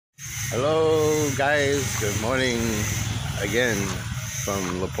Hello guys, good morning again from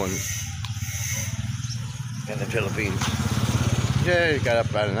Lapon in the Philippines. Yeah, got up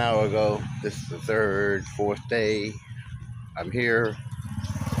about an hour ago. This is the third, fourth day I'm here.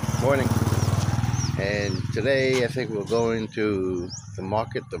 Morning. And today I think we'll go into the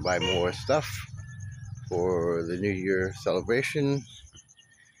market to buy more stuff for the New Year celebration.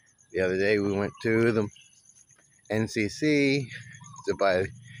 The other day we went to the NCC to buy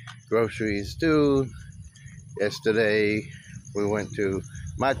groceries too. Yesterday we went to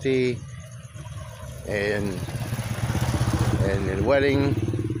Mati and a wedding,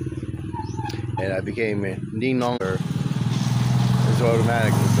 and I became a ninong. It's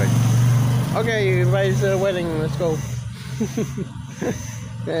automatic. It's like, okay, you invited to the wedding, let's go.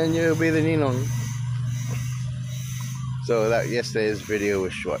 And you'll be the ninong. So that yesterday's video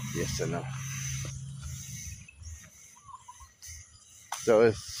was short, yes or no. So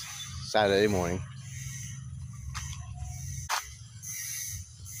it's Saturday morning.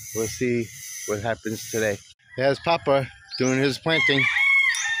 We'll see what happens today. There's Papa doing his planting.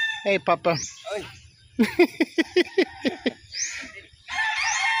 Hey, Papa.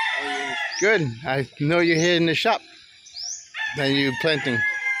 Good. I know you're here in the shop. Then you're planting.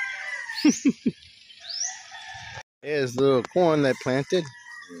 Here's the little corn that planted.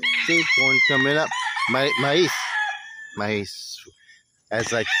 See, corn coming up. Maíz.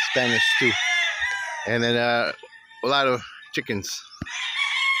 That's like Spanish too. And then a lot of chickens.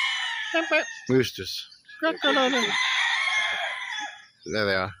 Roosters. There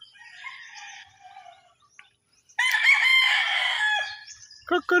they are.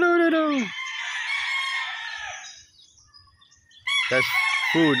 Cock-a-doodle-doo. That's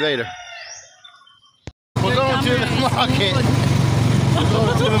food later. We're going to the market. We're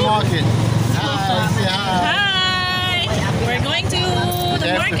going to the market. Hi, say hi. Hi! We're going to the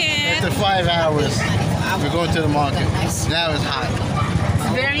market. After 5 hours, we're going to the market. Now it's hot. It's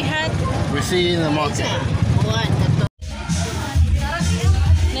very hot. We'll see you in the market. Nice.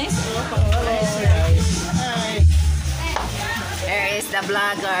 There is the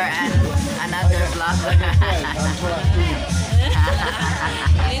vlogger and another vlogger.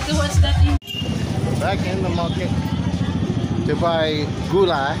 You need to watch that. Back in the market to buy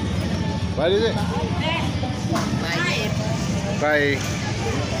gulai. What is it? Buy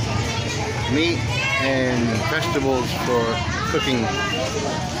meat and vegetables for cooking.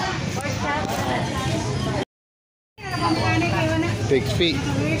 Pig's feet.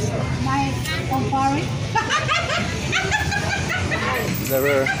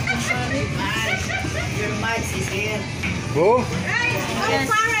 Never. Your mic is here. Who?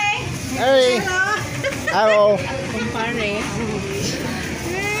 Hey. Hello.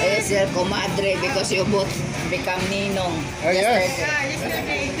 It's your comadre because you both become ninong. Oh, yes.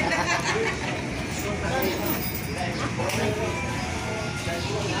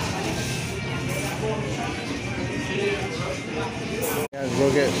 Guys, go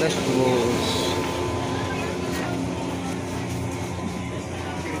get vegetables.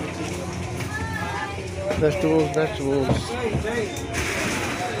 Vegetables.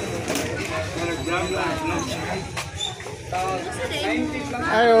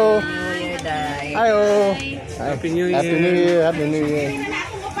 Hello. Hello. Happy New Year. Happy New Year. Happy New Year.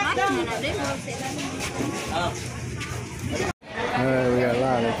 We got a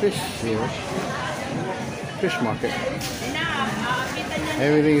lot of fish here. Fish market.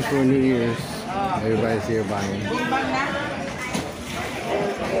 Everything's for New Year's. Everybody's here buying.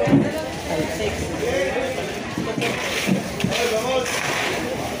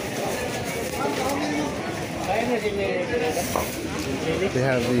 They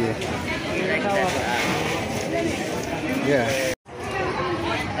have the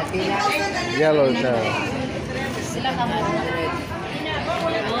yellow tail.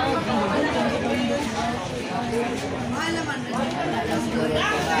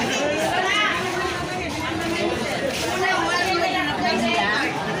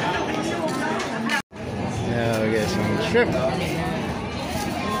 Now we get some shrimp.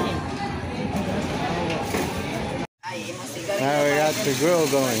 Now we got the grill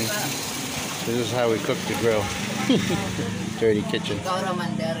going. This is how we cook the grill. Dirty kitchen.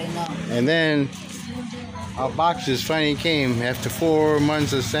 And then our boxes finally came. After 4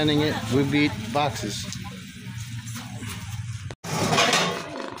 months of sending it, we beat boxes.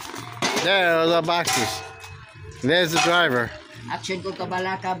 There are our boxes. There's the driver.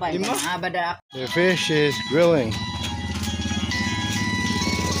 The fish is grilling.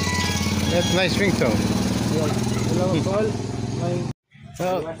 That's a nice ringtone.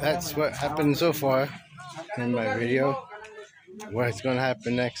 Well, that's what happened so far in my video. What's going to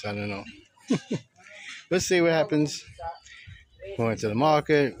happen next, I don't know. Let's see what happens. We went to the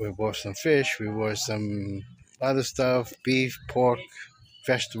market. We bought some fish. We bought some other stuff, beef, pork,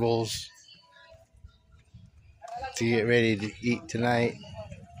 vegetables, to get ready to eat tonight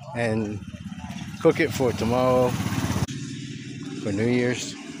and cook it for tomorrow, for New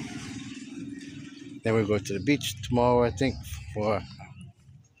Year's. Then we go to the beach tomorrow, I think, for...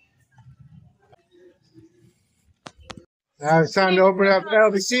 Now it's time to open up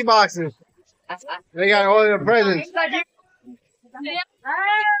LBC boxes. They got all the presents.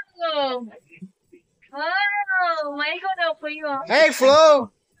 Hey,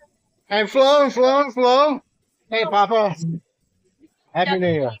 Flo! Hey, Flo! Hey, Papa! Happy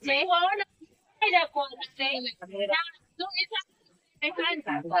New Year.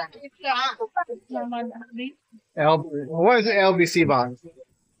 What is the LBC box?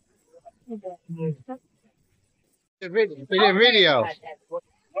 The video.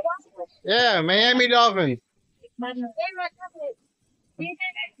 Yeah, Miami Dolphins.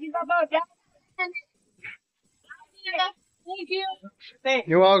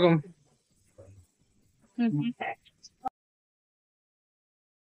 You're welcome.